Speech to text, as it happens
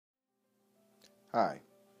Hi,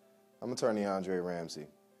 I'm Attorney Andre Ramsey,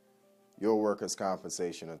 your workers'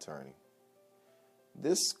 compensation attorney.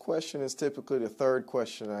 This question is typically the third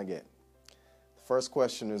question I get. The first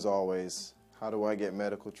question is always, how do I get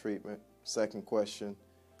medical treatment? Second question,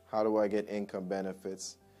 how do I get income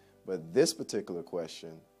benefits? But this particular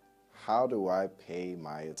question, how do I pay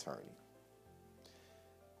my attorney?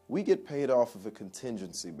 We get paid off of a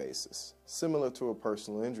contingency basis, similar to a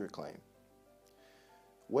personal injury claim.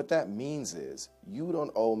 What that means is you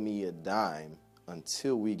don't owe me a dime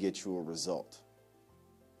until we get you a result.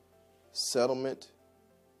 Settlement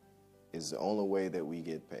is the only way that we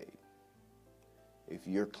get paid. If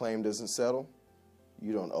your claim doesn't settle,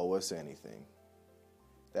 you don't owe us anything.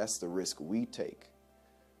 That's the risk we take,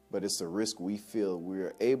 but it's a risk we feel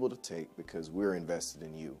we're able to take because we're invested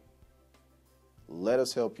in you. Let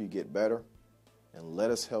us help you get better, and let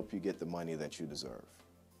us help you get the money that you deserve.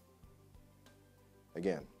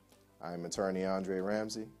 Again, I am Attorney Andre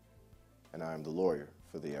Ramsey, and I am the lawyer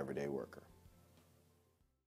for the everyday worker.